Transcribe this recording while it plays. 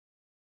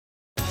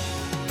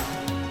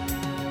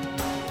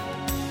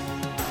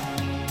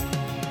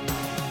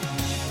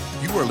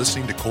are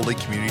listening to Cold Lake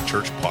Community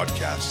Church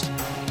podcast.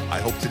 I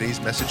hope today's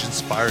message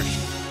inspires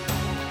you.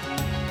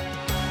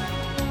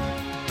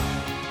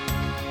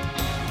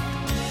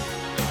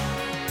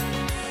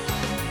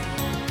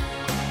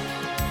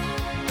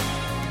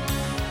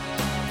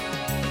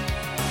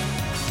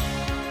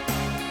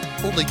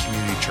 Cold Lake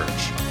Community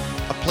Church,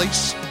 a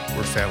place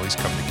where families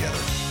come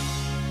together.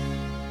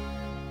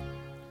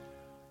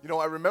 You know,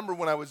 I remember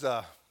when I was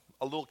a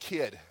little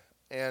kid,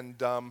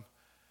 and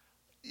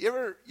you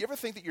ever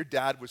think that your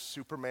dad was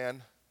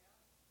Superman?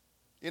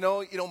 You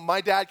know,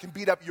 my dad can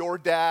beat up your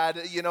dad.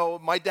 You know,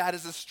 my dad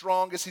is the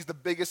strongest, he's the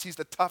biggest, he's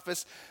the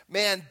toughest.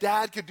 Man,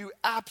 Dad could do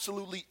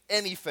absolutely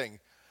anything.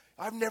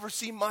 I've never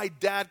seen my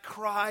dad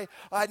cry.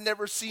 I've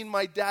never seen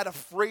my dad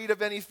afraid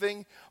of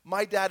anything.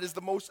 My dad is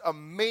the most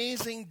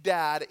amazing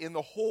dad in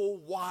the whole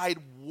wide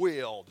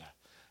world,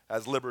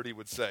 as Liberty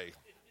would say.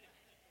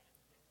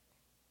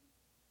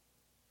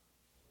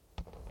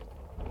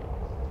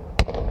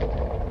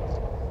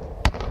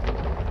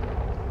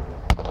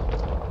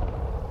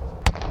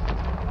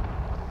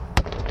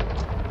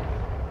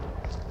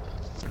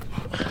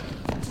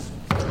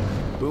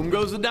 Boom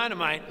goes the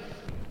dynamite.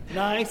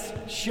 Nice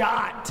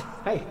shot.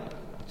 Hey,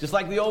 just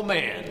like the old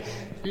man.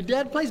 Your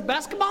dad plays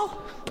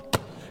basketball?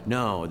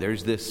 No,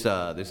 there's this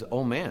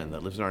old man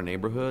that lives in our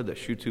neighborhood that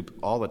shoots hoop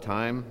all the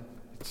time.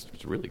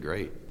 It's really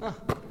great. Huh.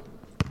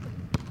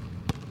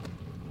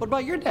 What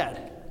about your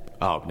dad?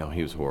 Oh, no,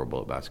 he was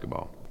horrible at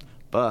basketball.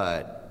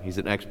 But he's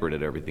an expert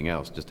at everything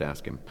else. Just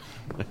ask him.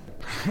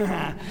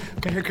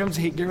 Okay, here comes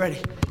the heat. Get ready.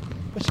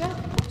 Watch out.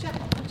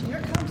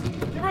 Here comes the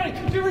heat.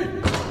 Get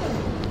ready.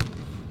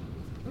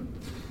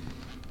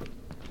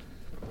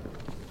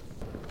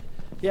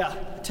 Yeah,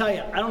 I tell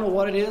you, I don't know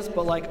what it is,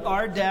 but like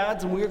our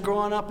dads, when we were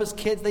growing up as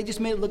kids, they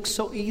just made it look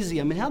so easy.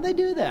 I mean, how'd they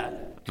do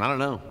that? I don't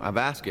know. I've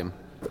asked him.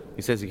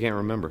 He says he can't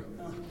remember.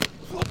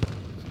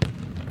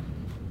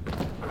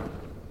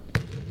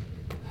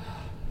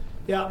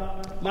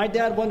 Yeah, my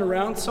dad wasn't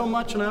around so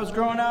much when I was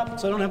growing up,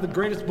 so I don't have the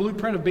greatest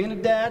blueprint of being a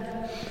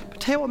dad. But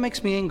tell you what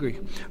makes me angry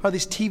are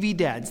these TV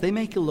dads. They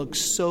make it look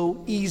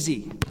so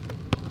easy.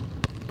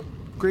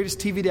 Greatest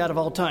TV dad of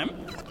all time.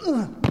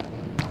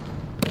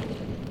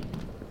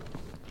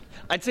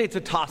 I'd say it's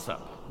a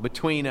toss-up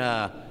between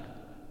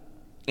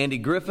Andy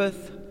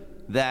Griffith,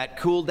 that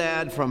cool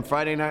dad from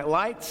Friday Night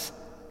Lights,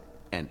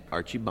 and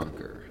Archie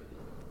Bunker.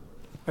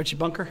 Archie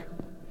Bunker?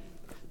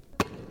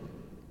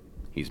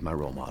 He's my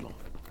role model.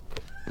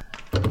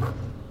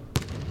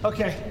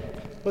 Okay,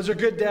 those are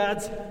good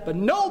dads, but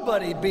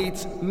nobody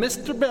beats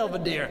Mr.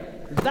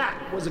 Belvedere.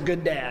 That was a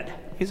good dad.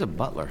 He's a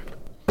butler.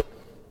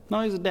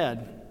 No, he's a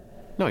dad.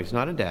 No, he's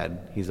not a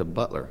dad. He's a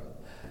butler.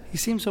 He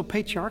seems so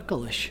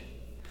patriarchal-ish.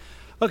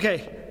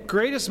 Okay,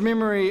 greatest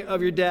memory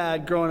of your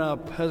dad growing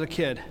up as a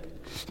kid.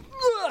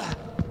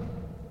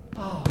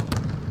 Oh.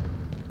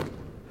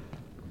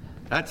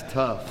 That's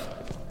tough.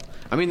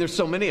 I mean, there's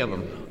so many of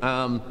them.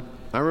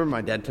 I remember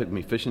my dad took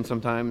me fishing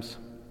sometimes.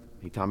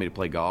 He taught me to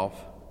play golf.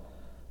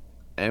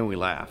 And we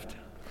laughed.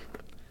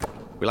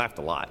 We laughed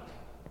a lot.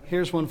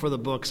 Here's one for the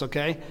books,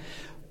 okay?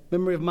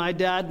 Memory of my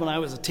dad when I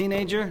was a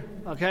teenager,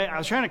 okay? I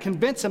was trying to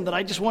convince him that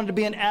I just wanted to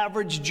be an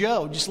average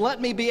Joe. Just let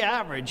me be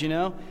average, you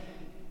know?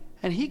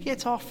 And he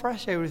gets all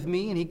frustrated with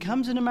me, and he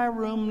comes into my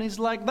room, and he's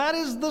like, that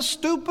is the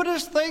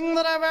stupidest thing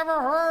that I've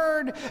ever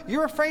heard.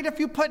 You're afraid if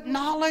you put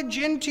knowledge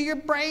into your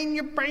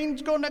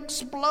brain's going to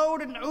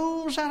explode and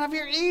ooze out of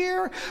your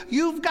ear.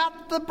 You've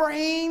got the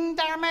brain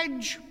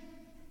damage.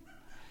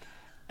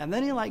 And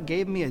then he,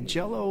 gave me a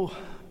Jell-O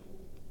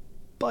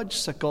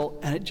budgesicle,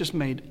 and it just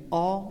made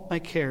all my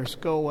cares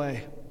go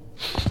away.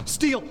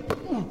 Steal!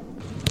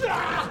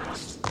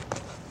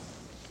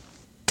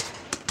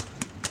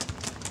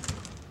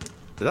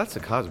 That's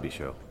the Cosby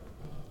Show.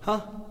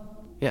 Huh?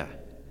 Yeah.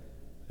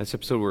 That's the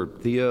episode where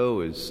Theo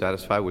is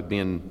satisfied with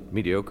being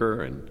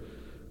mediocre, and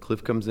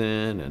Cliff comes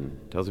in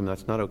and tells him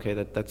that's not okay.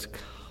 That's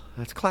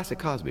classic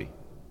Cosby.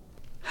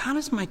 How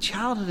does my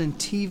childhood and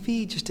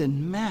TV just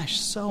enmesh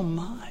so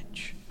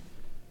much?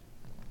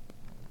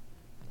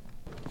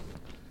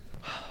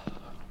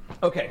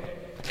 Okay.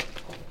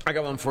 I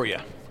got one for you.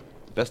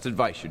 Best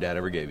advice your dad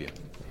ever gave you.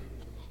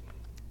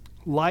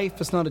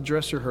 Life is not a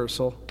dress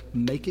rehearsal.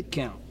 Make it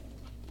count.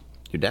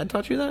 Your dad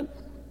taught you that?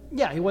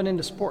 Yeah, he went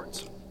into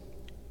sports.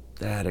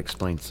 That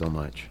explains so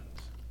much.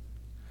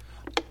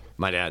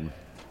 My dad,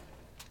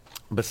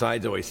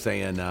 besides always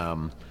saying,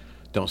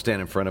 don't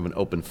stand in front of an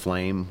open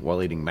flame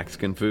while eating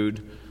Mexican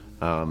food,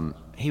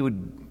 he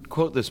would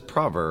quote this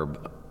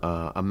proverb,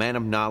 a man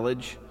of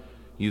knowledge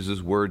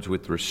uses words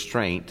with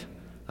restraint,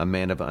 a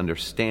man of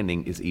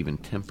understanding is even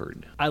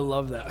tempered. I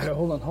love that. Okay,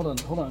 hold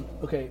on.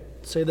 Okay,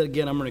 say that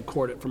again. I'm going to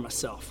record it for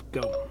myself.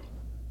 Go.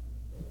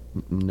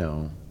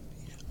 No.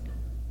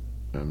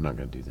 I'm not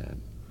going to do that.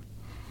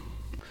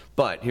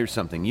 But here's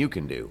something you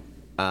can do.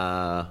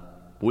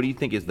 What do you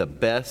think is the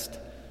best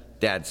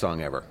dad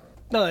song ever?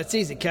 No, that's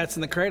easy. Cats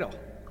in the Cradle.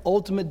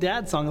 Ultimate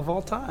dad song of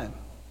all time.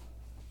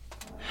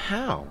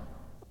 How?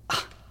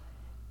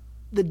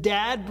 The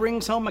dad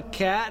brings home a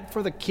cat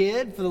for the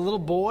kid, for the little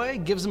boy,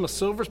 gives him a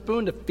silver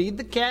spoon to feed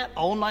the cat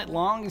all night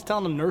long. He's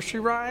telling him nursery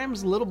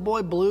rhymes, Little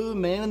Boy Blue,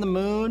 Man in the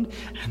Moon,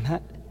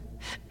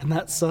 and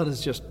that son is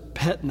just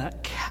petting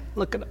that cat,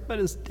 looking up at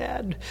his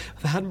dad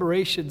with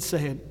admiration,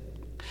 saying,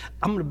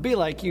 I'm going to be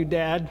like you,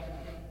 Dad.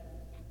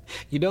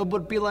 You know what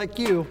would be like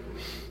you?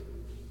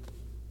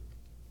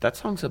 That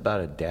song's about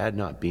a dad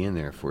not being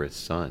there for his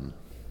son.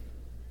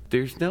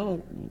 There's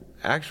no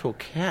actual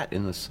cat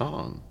in the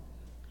song.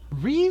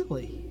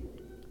 Really?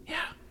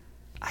 Yeah.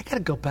 I got to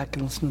go back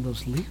and listen to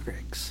those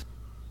lyrics.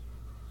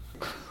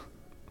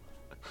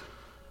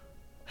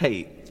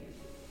 Hey,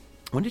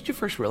 when did you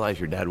first realize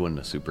your dad wasn't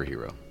a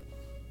superhero?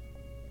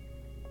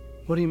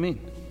 What do you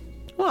mean?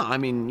 Well, I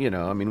mean,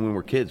 when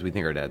we're kids, we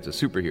think our dad's a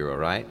superhero,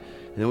 right?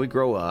 And then we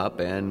grow up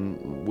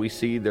and we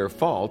see their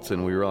faults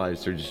and we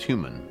realize they're just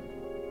human.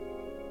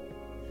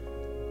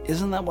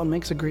 Isn't that what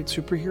makes a great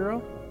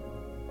superhero?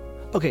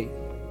 Okay,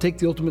 take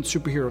the ultimate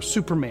superhero,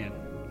 Superman.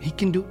 He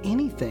can do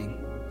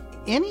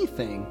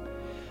anything.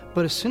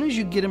 But as soon as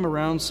you get him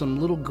around some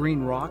little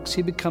green rocks,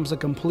 he becomes a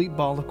complete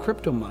ball of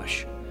crypto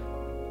mush.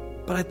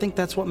 But I think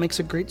that's what makes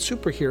a great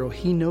superhero.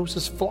 He knows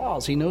his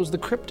flaws. He knows the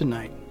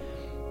kryptonite.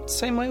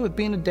 Same way with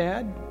being a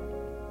dad.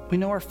 We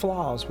know our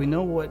flaws. We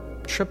know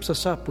what trips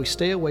us up. We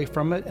stay away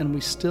from it, and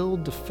we still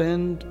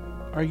defend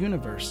our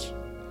universe.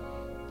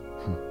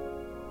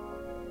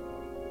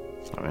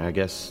 I mean, I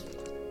guess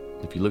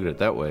if you look at it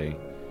that way,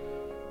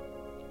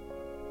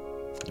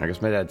 I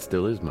guess my dad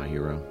still is my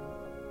hero.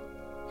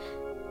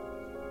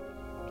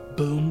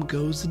 Boom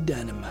goes the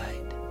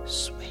dynamite.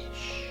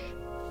 Swish.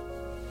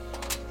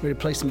 Ready to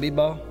play some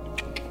b-ball?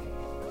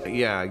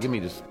 Yeah, give me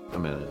just a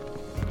minute.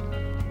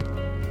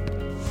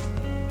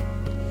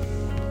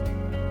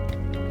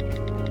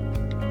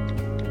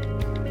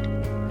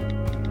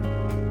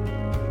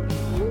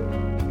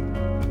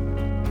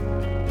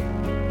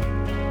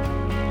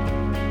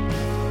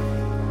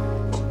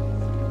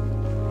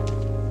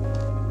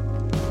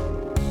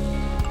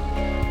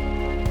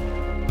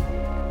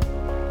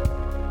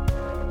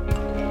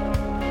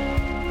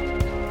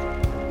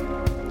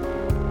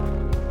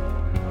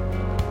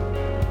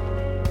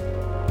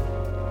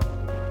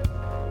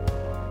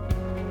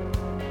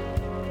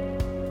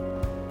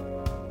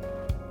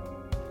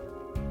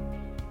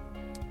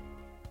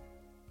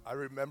 I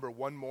remember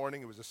one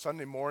morning, it was a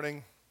Sunday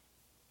morning,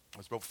 it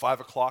was about 5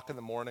 o'clock in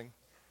the morning,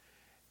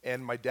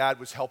 and my dad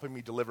was helping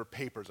me deliver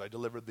papers. I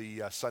delivered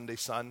the Sunday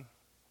Sun,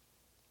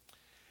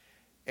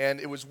 and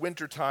it was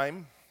winter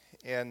time,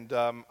 and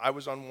I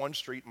was on one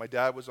street, my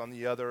dad was on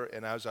the other,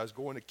 and as I was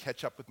going to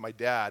catch up with my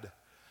dad,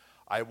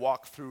 I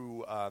walked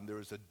through, there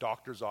was a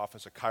doctor's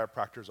office, a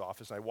chiropractor's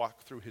office, and I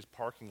walked through his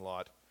parking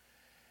lot,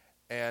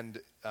 and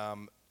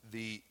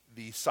the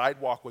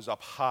sidewalk was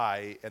up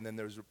high, and then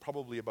there was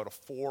probably about a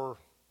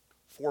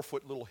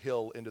four-foot little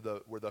hill into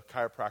where the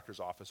chiropractor's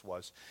office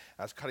was.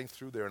 I was cutting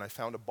through there, and I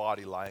found a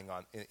body lying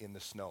in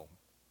the snow.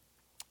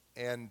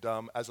 And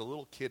as a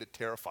little kid, it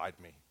terrified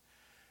me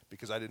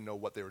because I didn't know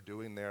what they were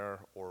doing there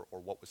or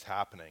what was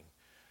happening.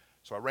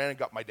 So I ran and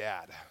got my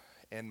dad.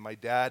 And my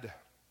dad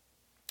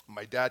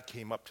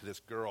came up to this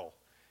girl,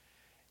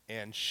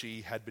 and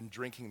she had been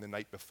drinking the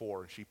night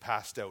before, and she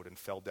passed out and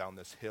fell down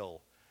this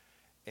hill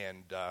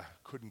and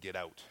couldn't get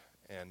out.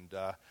 And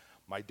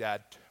my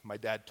dad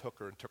took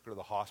her to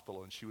the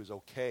hospital, and she was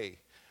okay.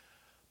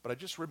 But I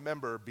just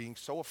remember being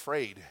so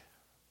afraid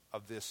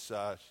of this,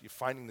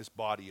 finding this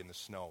body in the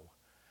snow.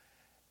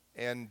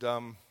 And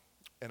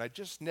I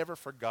just never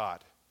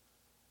forgot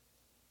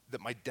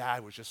that my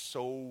dad was just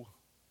so,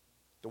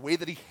 the way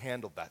that he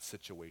handled that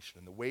situation,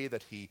 and the way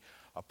that he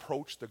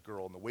approached the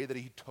girl, and the way that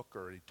he took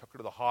her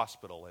to the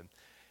hospital, and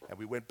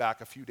we went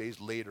back a few days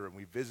later, and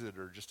we visited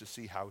her just to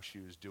see how she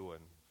was doing.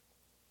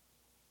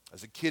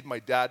 As a kid, my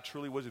dad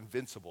truly was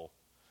invincible.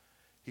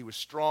 He was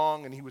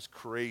strong and he was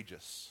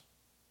courageous.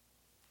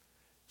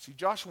 See,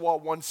 Joshua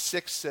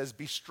 1:6 says,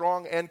 "Be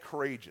strong and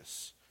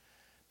courageous,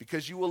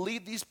 because you will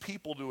lead these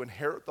people to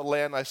inherit the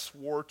land I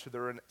swore to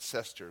their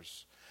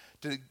ancestors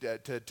to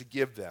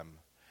give them.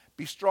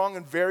 Be strong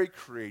and very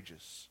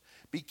courageous.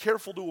 Be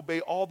careful to obey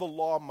all the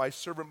law my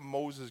servant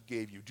Moses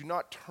gave you. Do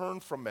not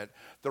turn from it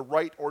the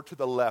right or to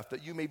the left,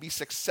 that you may be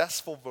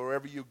successful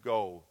wherever you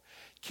go.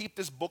 Keep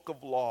this book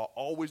of law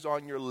always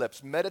on your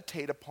lips.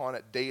 Meditate upon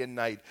it day and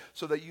night,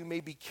 so that you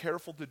may be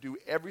careful to do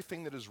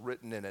everything that is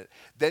written in it.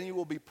 Then you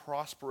will be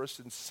prosperous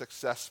and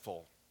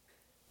successful."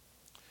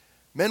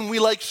 Men, we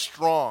like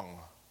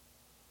strong.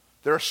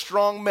 There are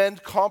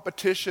strongmen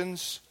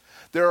competitions.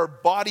 There are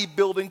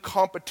bodybuilding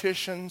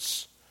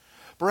competitions.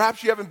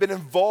 Perhaps you haven't been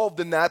involved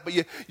in that, but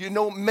you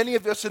know many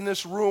of us in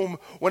this room,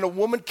 when a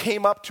woman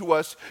came up to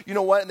us, you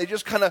know what, and they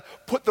just kind of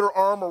put their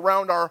arm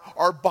around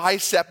our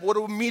bicep, what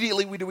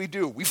immediately do we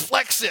do? We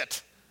flex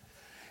it.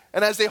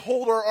 And as they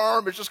hold our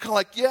arm, it's just kind of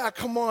like, yeah,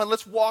 come on,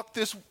 let's walk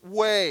this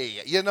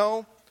way, you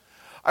know?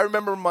 I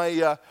remember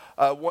my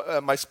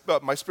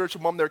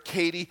spiritual mom there,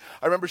 Katie,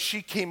 I remember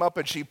she came up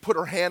and she put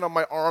her hand on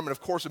my arm, and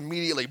of course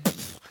immediately,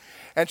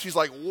 And she's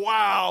like,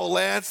 wow,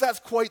 Lance, that's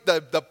quite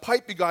the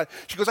pipe you got.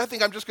 She goes, I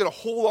think I'm just going to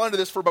hold on to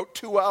this for about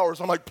 2 hours.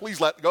 I'm like,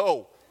 please let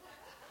go.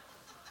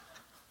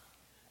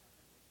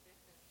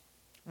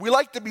 We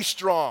like to be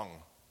strong.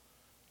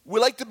 We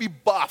like to be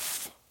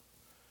buff.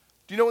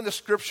 Do you know in the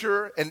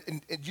scripture, and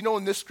do you know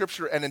in this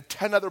scripture and in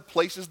 10 other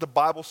places the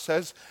Bible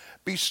says,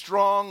 be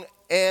strong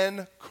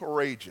and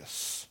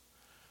courageous.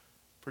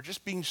 For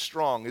just being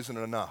strong isn't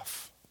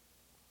enough.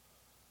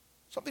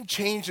 Something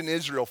changed in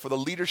Israel for the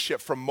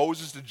leadership from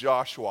Moses to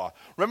Joshua.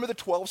 Remember the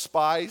 12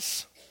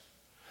 spies?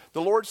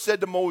 The Lord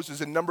said to Moses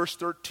in Numbers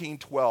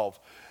 13:12,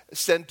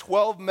 send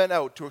 12 men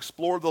out to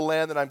explore the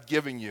land that I'm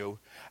giving you.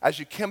 As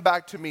you came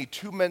back to me,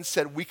 2 men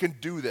said, we can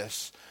do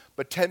this.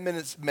 But 10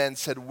 men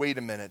said, wait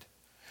a minute.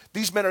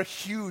 These men are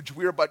huge.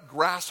 We are but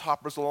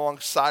grasshoppers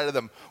alongside of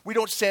them. We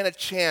don't stand a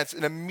chance.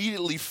 And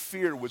immediately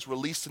fear was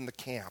released in the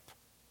camp.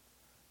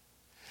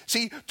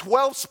 See,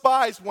 12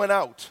 spies went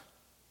out.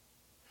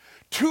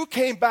 2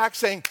 came back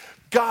saying,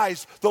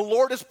 guys, the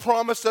Lord has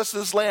promised us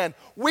this land.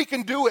 We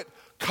can do it.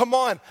 Come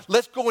on,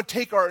 let's go and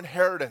take our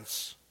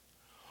inheritance.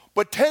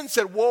 But 10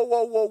 said,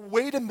 whoa,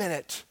 wait a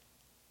minute.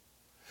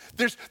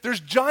 There's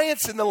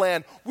giants in the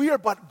land. We are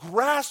but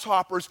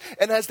grasshoppers.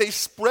 And as they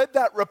spread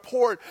that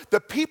report,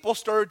 the people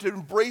started to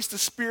embrace the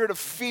spirit of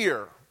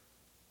fear.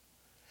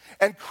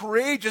 And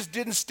courageous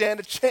didn't stand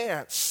a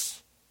chance.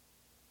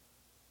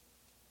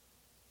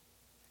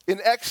 In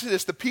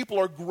Exodus, the people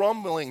are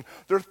grumbling.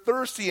 They're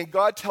thirsty, and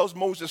God tells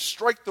Moses,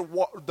 strike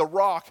the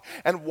rock,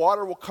 and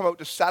water will come out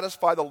to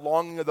satisfy the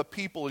longing of the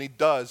people, and he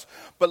does.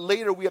 But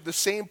later, we have the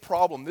same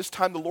problem. This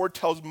time, the Lord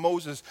tells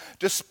Moses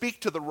to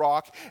speak to the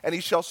rock, and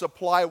he shall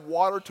supply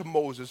water to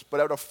Moses. But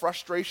out of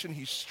frustration,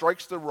 he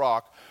strikes the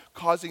rock,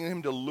 causing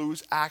him to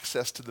lose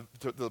access to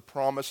the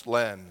promised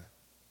land.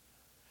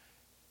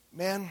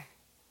 Man,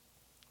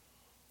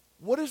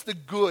 what is the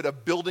good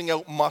of building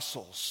out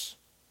muscles?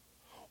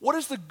 What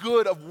is the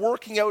good of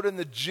working out in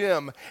the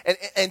gym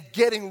and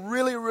getting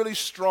really, really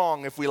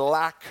strong if we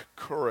lack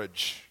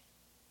courage?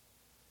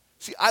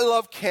 See, I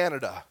love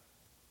Canada.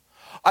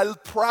 I'm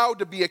proud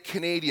to be a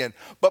Canadian,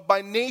 but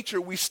by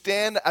nature we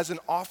stand as an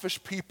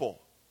offish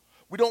people.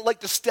 We don't like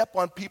to step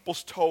on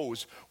people's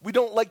toes. We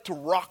don't like to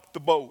rock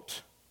the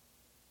boat.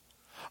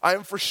 I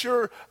am for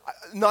sure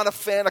not a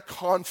fan of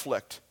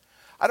conflict.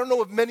 I don't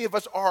know if many of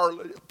us are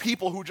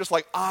people who just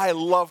like, I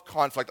love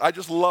conflict. I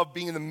just love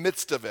being in the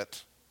midst of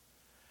it.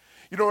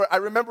 You know, I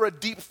remember a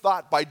deep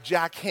thought by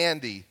Jack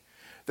Handey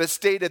that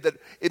stated that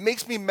it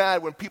makes me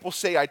mad when people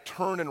say I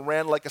turned and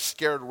ran like a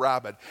scared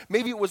rabbit.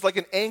 Maybe it was like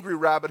an angry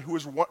rabbit who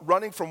was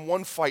running from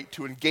one fight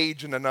to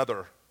engage in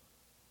another.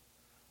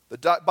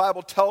 The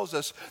Bible tells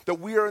us that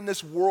we are in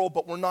this world,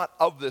 but we're not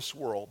of this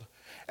world.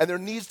 And there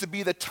needs to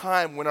be the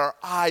time when our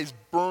eyes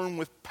burn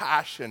with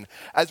passion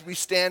as we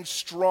stand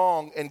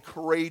strong and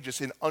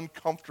courageous in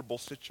uncomfortable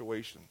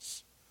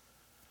situations.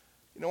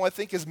 You know, I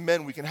think as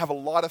men, we can have a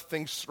lot of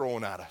things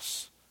thrown at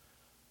us.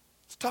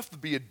 It's tough to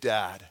be a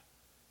dad,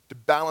 to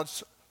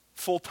balance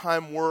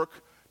full-time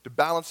work, to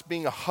balance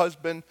being a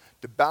husband,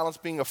 to balance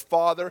being a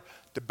father,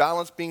 to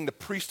balance being the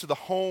priest of the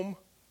home.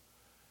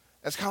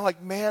 And it's kind of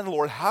like, man,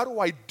 Lord, how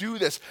do I do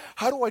this?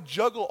 How do I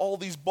juggle all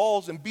these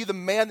balls and be the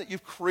man that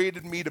you've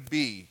created me to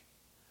be?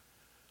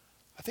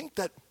 I think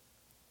that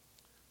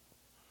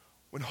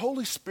when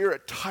Holy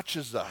Spirit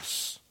touches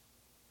us,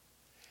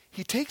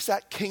 he takes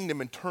that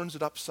kingdom and turns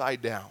it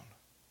upside down.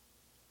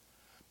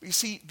 But you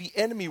see, the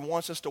enemy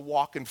wants us to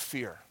walk in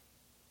fear.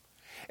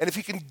 And if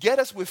he can get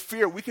us with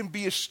fear, we can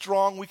be as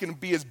strong, we can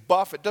be as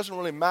buff. It doesn't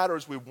really matter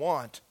as we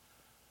want.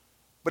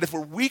 But if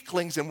we're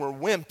weaklings and we're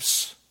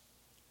wimps,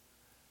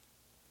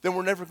 then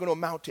we're never going to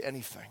amount to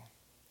anything.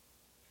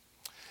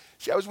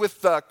 See, I was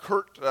with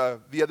Kurt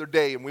the other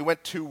day, and we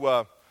went out to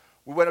one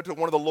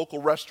of the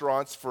local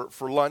restaurants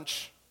for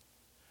lunch.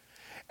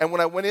 And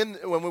when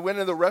we went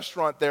into the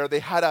restaurant there,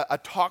 they had a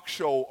talk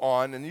show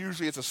on, and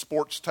usually it's a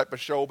sports type of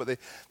show, but they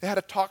had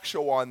a talk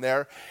show on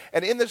there.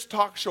 And in this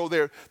talk show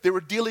there, they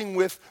were dealing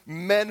with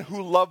men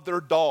who love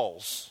their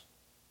dolls.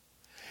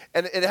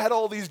 And it had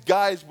all these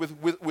guys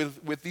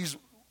with these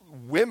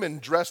women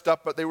dressed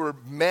up, but they were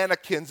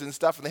mannequins and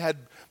stuff, and they had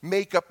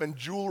makeup and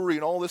jewelry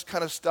and all this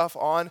kind of stuff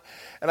on.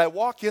 And I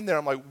walk in there,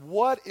 I'm like,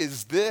 what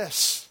is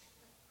this?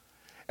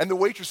 And the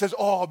waitress says,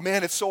 oh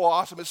man, it's so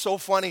awesome, it's so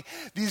funny.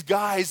 These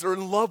guys are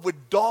in love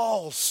with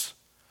dolls.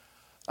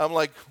 I'm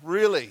like,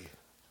 really?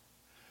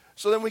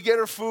 So then we get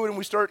our food and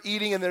we start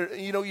eating, and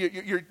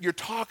you're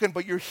talking,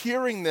 but you're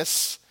hearing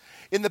this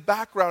in the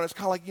background. It's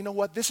kind of like, you know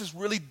what, this is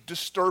really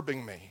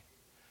disturbing me.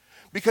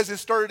 Because it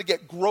started to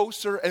get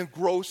grosser and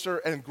grosser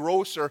and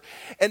grosser.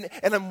 And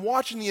I'm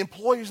watching the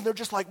employees, and they're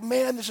just like,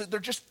 man, they're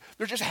just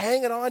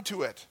hanging on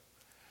to it.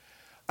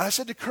 And I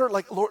said to Kurt,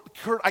 like, Lord,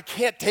 Kurt, I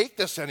can't take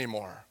this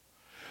anymore.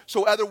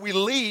 So either we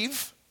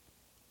leave,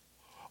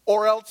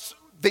 or else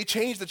they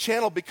change the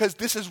channel, because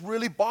this is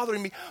really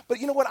bothering me. But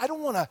you know what? I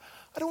don't want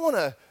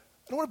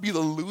to be the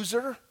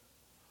loser.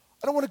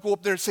 I don't want to go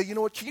up there and say, you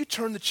know what? Can you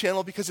turn the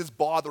channel because it's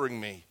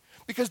bothering me?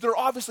 Because they're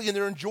obviously, and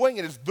they're enjoying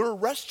it. It's their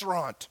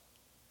restaurant.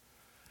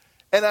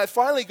 And I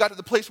finally got to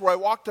the place where I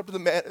walked up to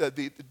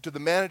the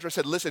manager. I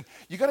said, listen,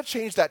 you got to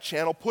change that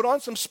channel. Put on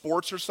some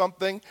sports or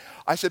something.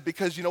 I said,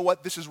 because you know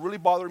what? This is really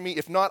bothering me.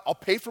 If not, I'll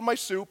pay for my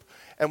soup,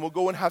 and we'll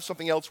go and have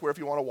something elsewhere if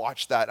you want to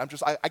watch that.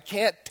 I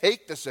can't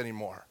take this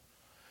anymore.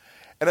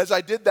 And as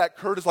I did that,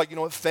 Kurt is like, you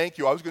know what, thank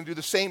you. I was going to do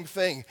the same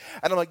thing.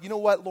 And I'm like, you know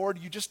what, Lord,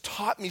 you just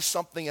taught me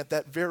something at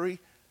that very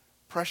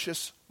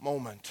precious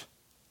moment.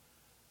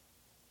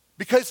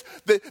 Because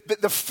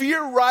the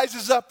fear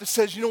rises up that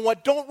says, you know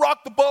what, don't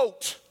rock the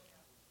boat.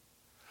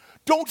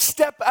 Don't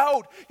step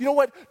out. You know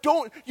what?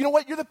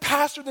 You're the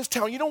pastor in this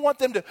town. You don't want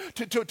them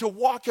to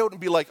walk out and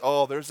be like,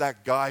 oh, there's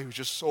that guy who's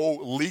just so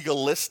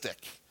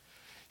legalistic.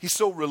 He's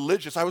so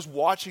religious. I was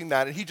watching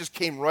that, and he just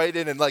came right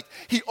in and like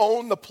he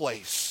owned the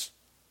place.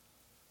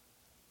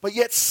 But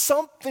yet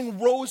something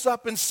rose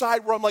up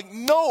inside where I'm like,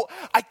 no,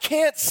 I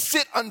can't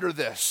sit under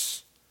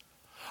this.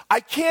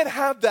 I can't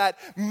have that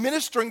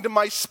ministering to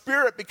my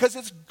spirit because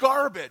it's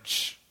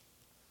garbage.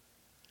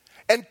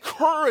 And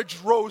courage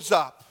rose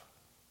up.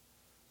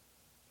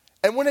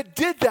 And when it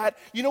did that,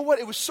 you know what?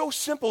 It was so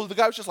simple. The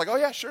guy was just like, oh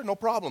yeah, sure, no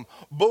problem.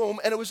 Boom,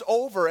 and it was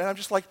over. And I'm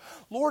just like,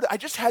 Lord, I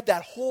just had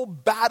that whole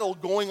battle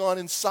going on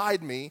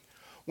inside me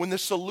when the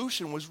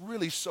solution was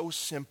really so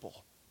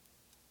simple.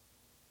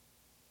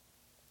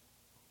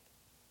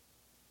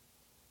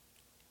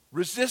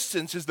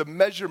 Resistance is the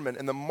measurement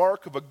and the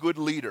mark of a good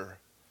leader.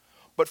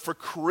 But for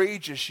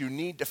courageous, you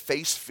need to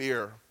face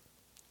fear.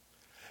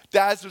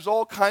 Dads, there's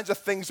all kinds of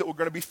things that were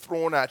going to be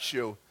thrown at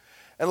you.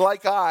 And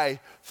like I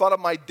thought of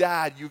my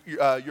dad,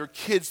 your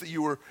kids,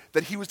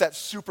 that he was that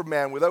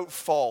Superman without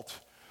fault.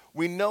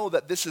 We know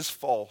that this is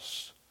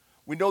false.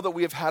 We know that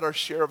we have had our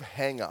share of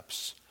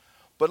hang-ups.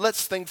 But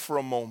let's think for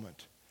a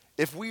moment.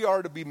 If we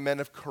are to be men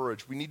of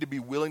courage, we need to be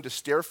willing to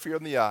stare fear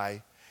in the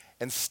eye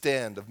and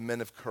stand of men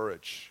of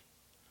courage.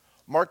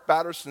 Mark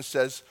Batterson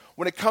says,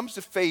 when it comes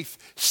to faith,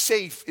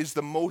 safe is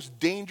the most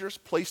dangerous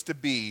place to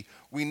be.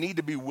 We need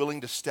to be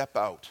willing to step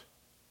out.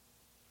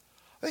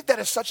 I think that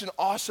is such an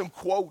awesome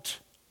quote.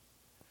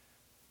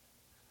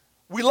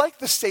 We like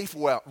the safe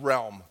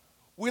realm.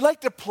 We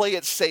like to play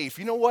it safe.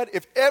 You know what?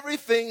 If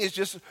everything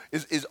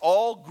is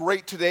all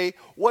great today,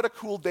 what a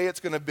cool day it's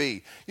going to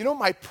be. You know,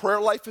 my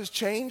prayer life has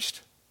changed.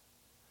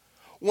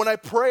 When I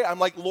pray, I'm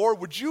like, Lord,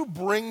 would you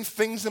bring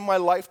things in my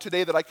life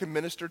today that I can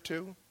minister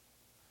to?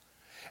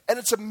 And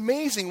it's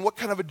amazing what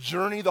kind of a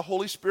journey the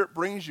Holy Spirit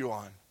brings you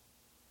on.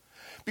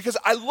 Because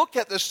I look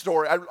at this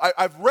story,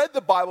 I've read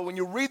the Bible. When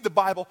you read the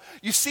Bible,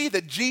 you see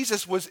that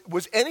Jesus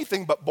was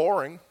anything but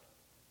boring.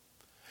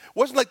 It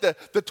wasn't like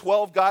the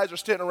 12 guys are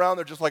standing around,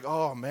 they're just like,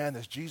 oh man,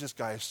 this Jesus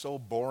guy is so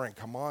boring.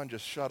 Come on,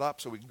 just shut up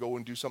so we can go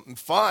and do something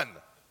fun.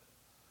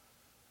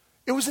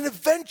 It was an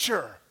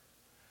adventure.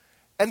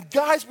 And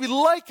guys, we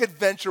like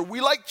adventure.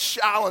 We like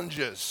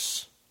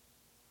challenges.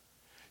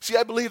 See,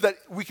 I believe that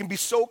we can be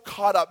so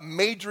caught up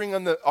majoring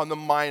on the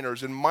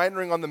minors and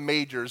minoring on the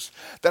majors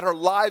that our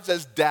lives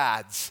as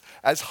dads,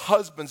 as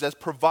husbands, as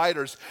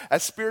providers,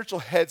 as spiritual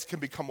heads can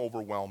become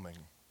overwhelming.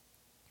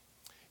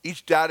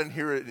 Each dad in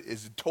here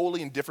is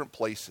totally in different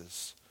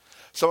places.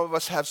 Some of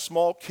us have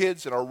small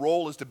kids, and our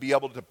role is to be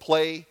able to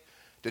play,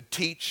 to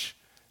teach,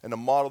 and to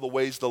model the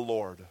ways of the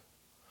Lord.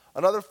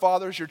 Another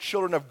fathers, your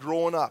children have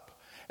grown up,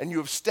 and you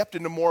have stepped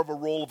into more of a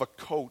role of a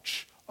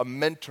coach, a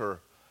mentor.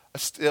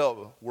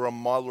 Still, we're a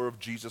modeler of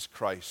Jesus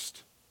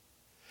Christ.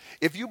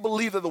 If you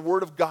believe that the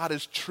Word of God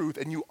is truth,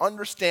 and you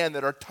understand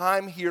that our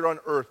time here on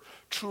earth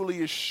truly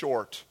is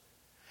short,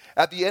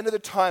 at the end of the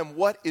time,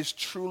 what is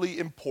truly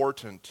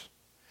important?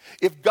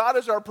 If God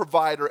is our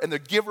provider and the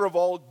giver of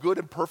all good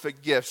and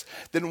perfect gifts,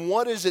 then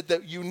what is it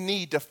that you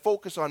need to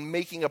focus on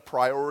making a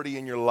priority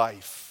in your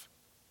life?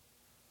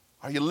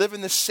 Are you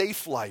living the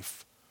safe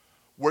life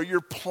where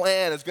your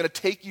plan is going to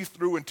take you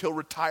through until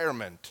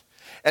retirement?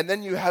 And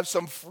then you have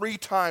some free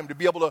time to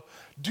be able to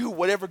do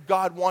whatever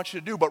God wants you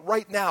to do. But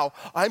right now,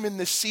 I'm in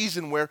this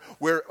season where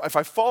if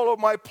I follow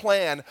my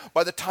plan,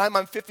 by the time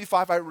I'm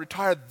 55, I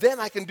retire, then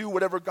I can do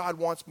whatever God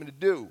wants me to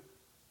do.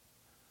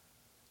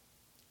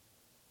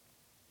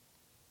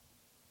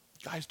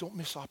 Guys, don't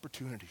miss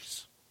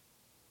opportunities.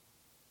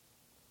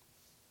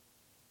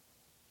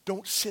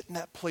 Don't sit in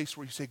that place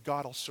where you say,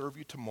 God, I'll serve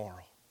you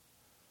tomorrow.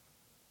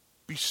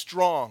 Be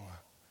strong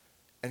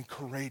and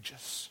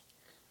courageous.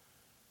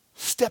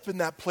 Step in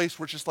that place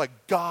where it's just like,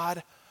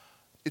 God,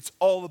 it's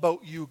all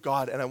about you,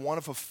 God, and I want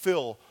to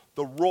fulfill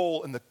the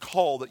role and the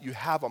call that you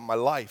have on my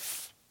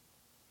life.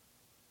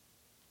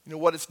 You know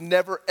what? It's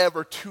never,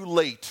 ever too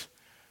late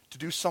to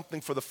do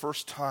something for the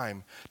first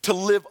time, to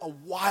live a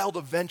wild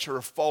adventure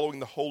of following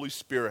the Holy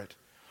Spirit.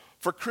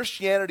 For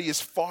Christianity is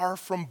far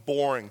from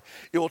boring.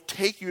 It will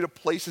take you to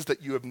places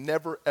that you have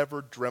never,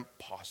 ever dreamt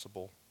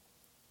possible.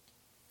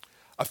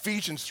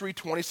 Ephesians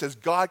 3:20 says,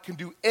 God can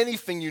do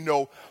anything you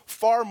know,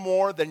 far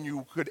more than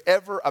you could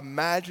ever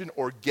imagine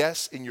or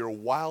guess in your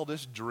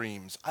wildest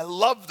dreams. I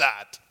love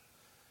that.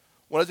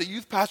 When I was a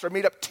youth pastor, I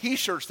made up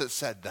t-shirts that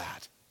said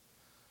that.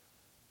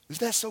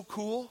 Isn't that so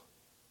cool?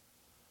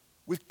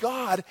 With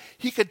God,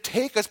 He could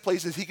take us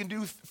places. He can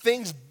do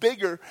things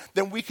bigger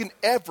than we can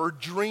ever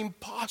dream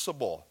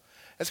possible.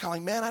 It's kind of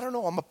like, man, I don't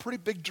know. I'm a pretty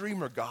big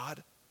dreamer,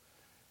 God.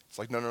 It's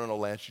like, no,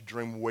 Lance, you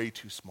dream way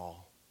too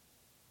small.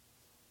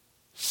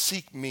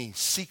 Seek me.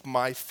 Seek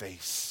my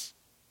face.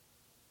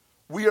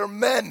 We are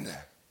men.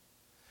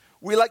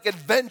 We like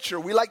adventure.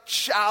 We like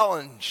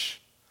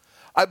challenge.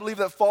 I believe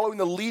that following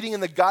the leading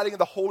and the guiding of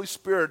the Holy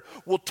Spirit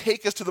will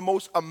take us to the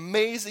most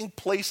amazing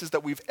places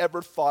that we've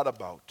ever thought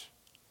about.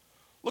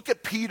 Look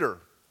at Peter.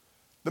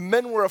 The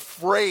men were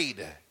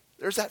afraid.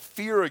 There's that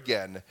fear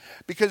again.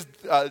 Because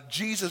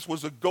Jesus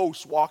was a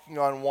ghost walking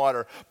on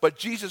water. But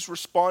Jesus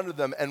responded to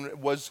them and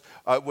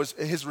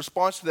his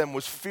response to them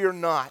was, fear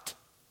not.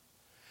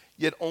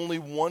 Yet only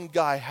one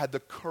guy had the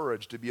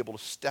courage to be able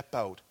to step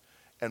out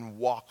and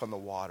walk on the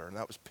water. And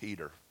that was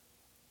Peter.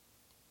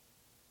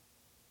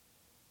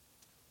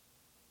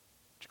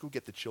 Would you go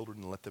get the children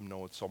and let them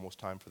know it's almost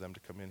time for them to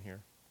come in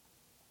here?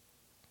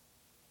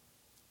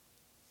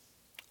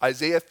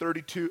 Isaiah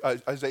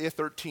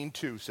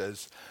 13:2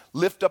 says,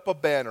 lift up a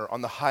banner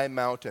on the high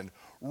mountain.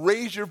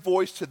 Raise your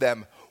voice to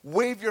them.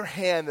 Wave your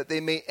hand that they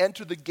may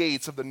enter the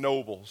gates of the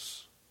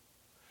nobles.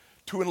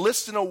 To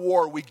enlist in a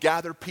war, we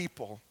gather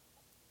people.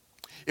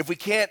 If we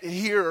can't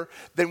hear,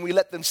 then we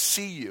let them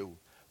see you.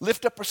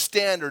 Lift up a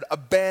standard, a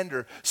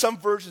banner. Some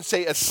versions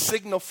say a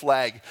signal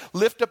flag.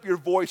 Lift up your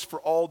voice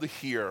for all to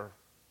hear.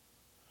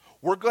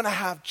 We're going to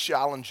have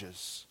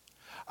challenges.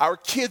 Our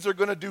kids are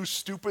going to do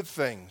stupid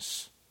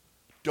things.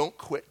 Don't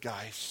quit,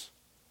 guys.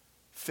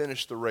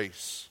 Finish the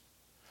race.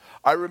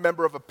 I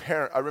remember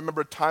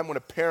a time when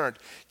a parent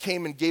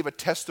came and gave a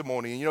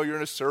testimony. And you're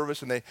in a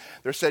service and they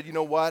said, you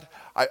know what?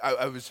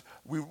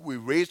 We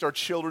raised our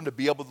children to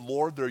be able to,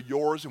 Lord, they're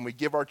yours, and we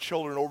give our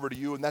children over to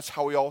you. And that's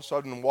how we all of a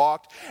sudden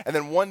walked. And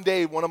then one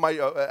day, one of my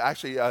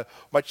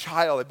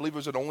child, I believe it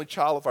was an only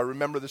child, if I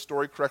remember the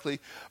story correctly,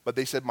 but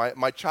they said,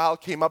 my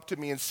child came up to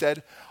me and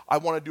said, I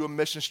want to do a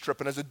missions trip.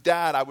 And as a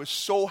dad, I was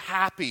so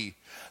happy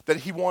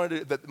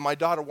that my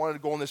daughter wanted to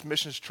go on this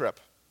missions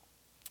trip.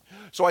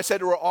 So I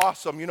said to her,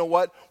 awesome, you know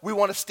what? We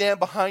want to stand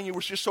behind you.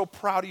 We're just so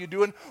proud of you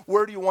doing.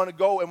 Where do you want to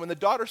go? And when the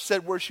daughter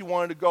said where she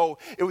wanted to go,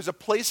 it was a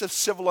place of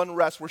civil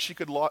unrest where she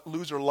could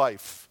lose her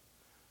life.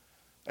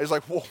 I was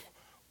like, whoa,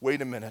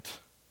 wait a minute.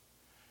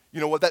 You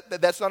know what?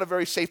 That's not a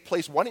very safe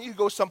place. Why don't you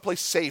go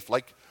someplace safe?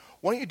 Like,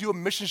 why don't you do a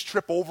missions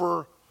trip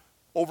over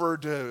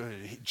to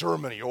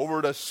Germany,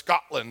 over to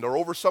Scotland, or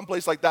over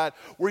someplace like that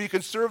where you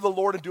can serve the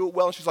Lord and do it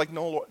well? And she's like,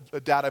 no,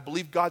 Lord, Dad, I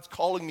believe God's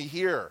calling me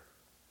here.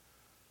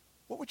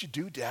 What would you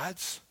do,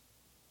 dads?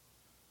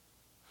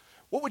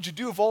 What would you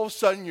do if all of a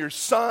sudden your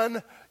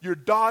son, your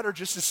daughter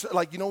just is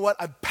like, you know what,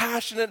 I'm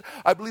passionate.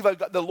 I believe I've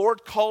got the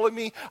Lord calling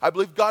me. I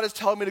believe God is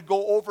telling me to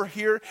go over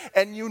here.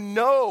 And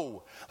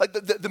like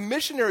the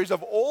missionaries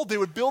of old, they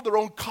would build their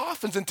own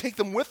coffins and take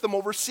them with them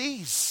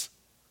overseas.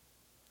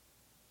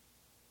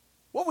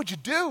 What would you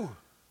do?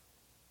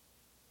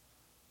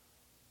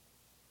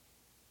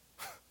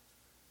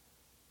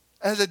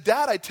 As a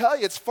dad, I tell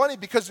you, it's funny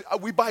because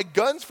we buy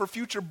guns for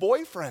future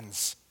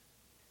boyfriends.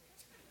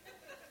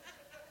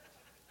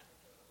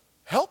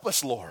 Help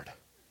us, Lord.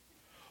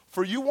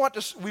 For you want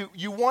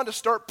to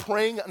start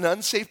praying an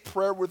unsafe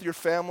prayer with your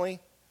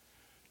family?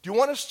 Do you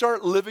want to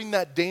start living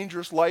that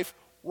dangerous life?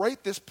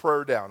 Write this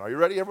prayer down. Are you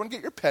ready? Everyone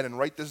get your pen and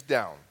write this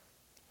down.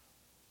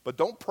 But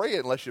don't pray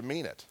it unless you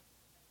mean it.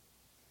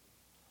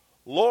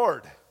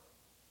 Lord,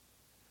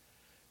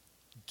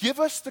 give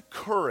us the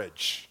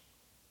courage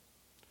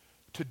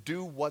to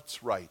do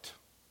what's right.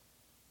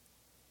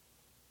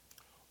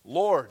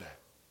 Lord,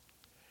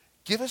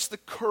 give us the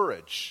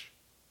courage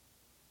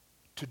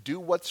to do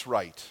what's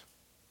right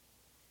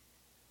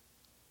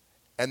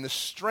and the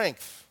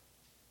strength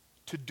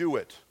to do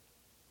it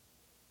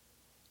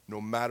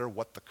no matter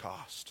what the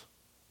cost.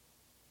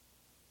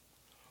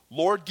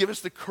 Lord, give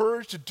us the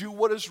courage to do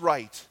what is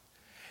right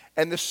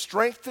and the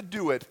strength to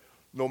do it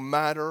no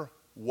matter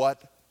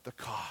what the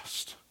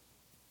cost.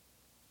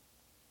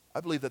 I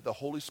believe that the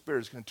Holy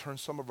Spirit is going to turn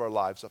some of our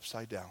lives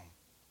upside down.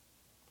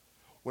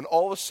 When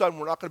all of a sudden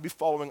we're not going to be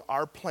following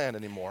our plan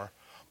anymore,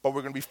 but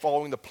we're going to be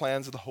following the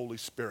plans of the Holy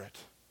Spirit.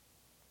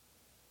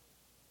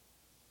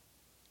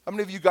 How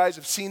many of you guys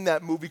have seen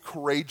that movie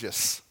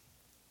Courageous?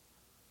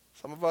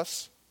 Some of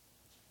us.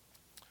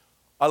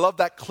 I love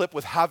that clip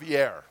with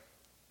Javier.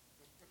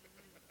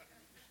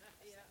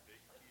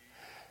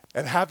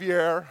 And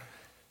Javier,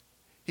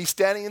 he's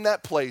standing in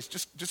that place.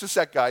 Just a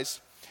sec,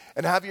 guys.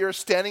 And Javier is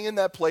standing in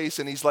that place,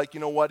 and he's like, you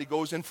know what? He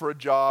goes in for a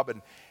job,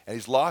 and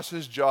he's lost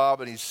his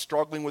job, and he's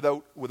struggling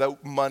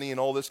without money and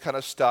all this kind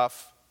of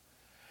stuff.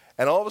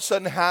 And all of a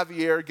sudden,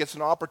 Javier gets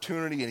an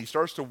opportunity, and he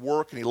starts to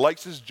work, and he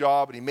likes his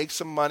job, and he makes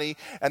some money,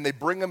 and they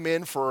bring him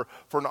in for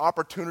an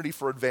opportunity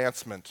for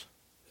advancement.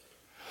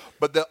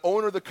 But the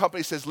owner of the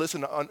company says,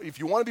 listen, if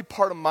you want to be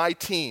part of my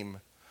team,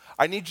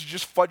 I need you to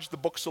just fudge the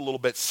books a little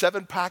bit.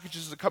 7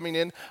 packages are coming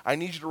in. I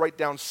need you to write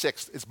down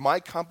 6. It's my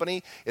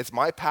company. It's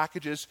my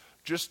packages.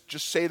 Just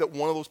say that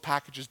one of those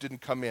packages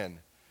didn't come in.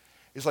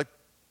 He's like,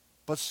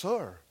 but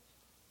sir,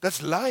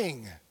 that's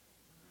lying.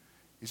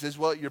 He says,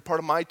 well, you're part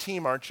of my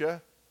team, aren't you?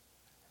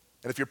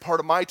 And if you're part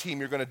of my team,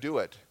 you're going to do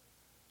it.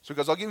 So he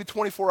goes, I'll give you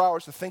 24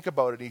 hours to think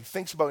about it. And he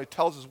thinks about it. He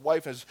tells his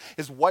wife, and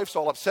his wife's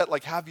all upset,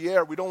 like,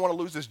 Javier, we don't want to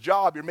lose this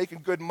job. You're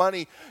making good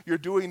money. You're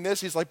doing this.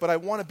 He's like, but I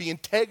want to be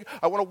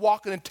I want to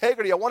walk in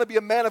integrity. I want to be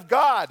a man of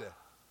God.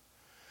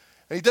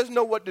 And he doesn't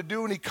know what to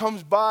do, and he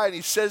comes by, and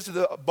he says to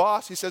the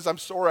boss, he says, I'm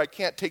sorry, I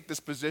can't take this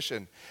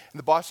position. And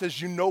the boss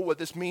says, you know what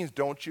this means,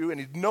 don't you? And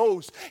he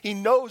knows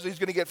he's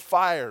going to get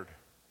fired.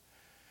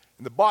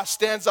 And the boss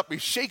stands up, he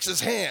shakes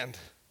his hand.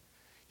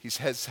 He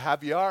says,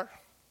 Javier,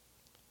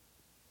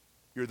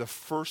 you're the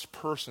first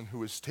person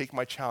who has taken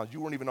my challenge.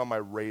 You weren't even on my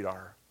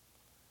radar.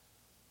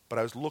 But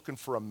I was looking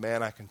for a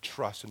man I can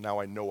trust, and now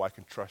I know I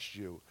can trust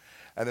you.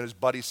 And then his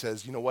buddy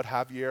says, you know what,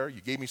 Javier?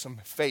 You gave me some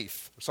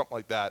faith, or something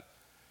like that,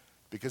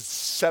 because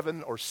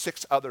 7 or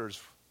 6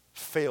 others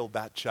failed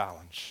that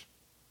challenge.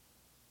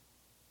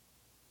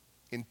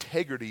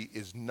 Integrity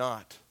is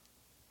not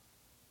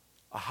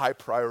a high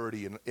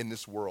priority in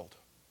this world.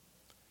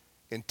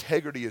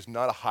 Integrity is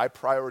not a high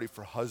priority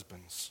for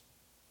husbands.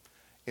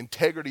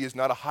 Integrity is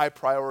not a high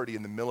priority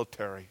in the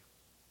military.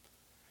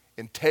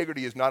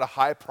 Integrity is not a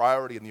high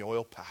priority in the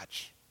oil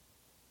patch.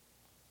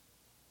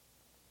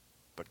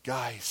 But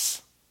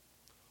guys,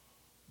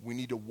 we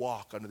need to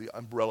walk under the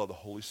umbrella of the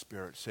Holy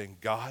Spirit, saying,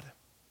 God,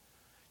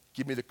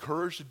 give me the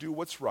courage to do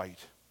what's right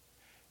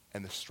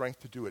and the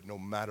strength to do it no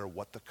matter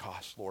what the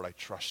cost. Lord, I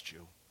trust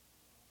you.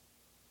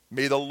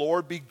 May the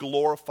Lord be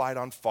glorified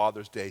on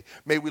Father's Day.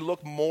 May we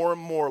look more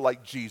and more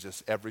like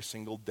Jesus every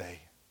single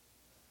day.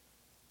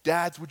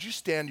 Dads, would you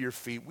stand to your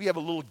feet? We have a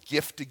little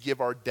gift to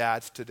give our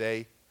dads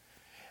today.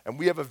 And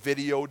we have a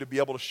video to be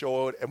able to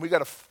show it. And we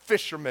got a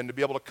fisherman to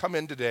be able to come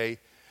in today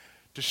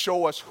to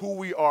show us who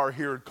we are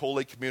here at Cold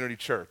Lake Community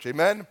Church.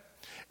 Amen?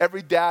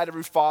 Every dad,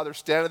 every father,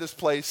 stand in this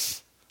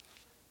place.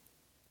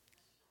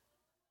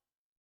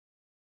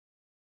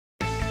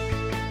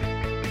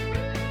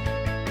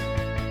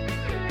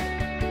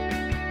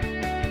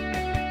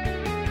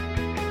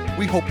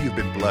 We hope you've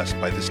been blessed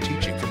by this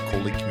teaching from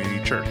Cold Lake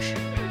Community Church.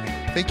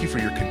 Thank you for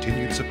your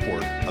continued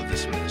support of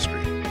this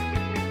ministry.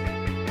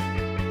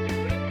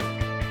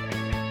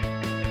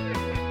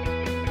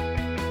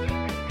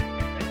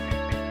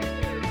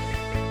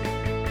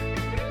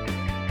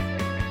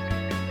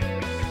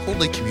 Cold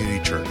Lake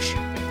Community Church,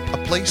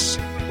 a place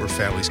where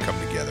families come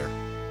together.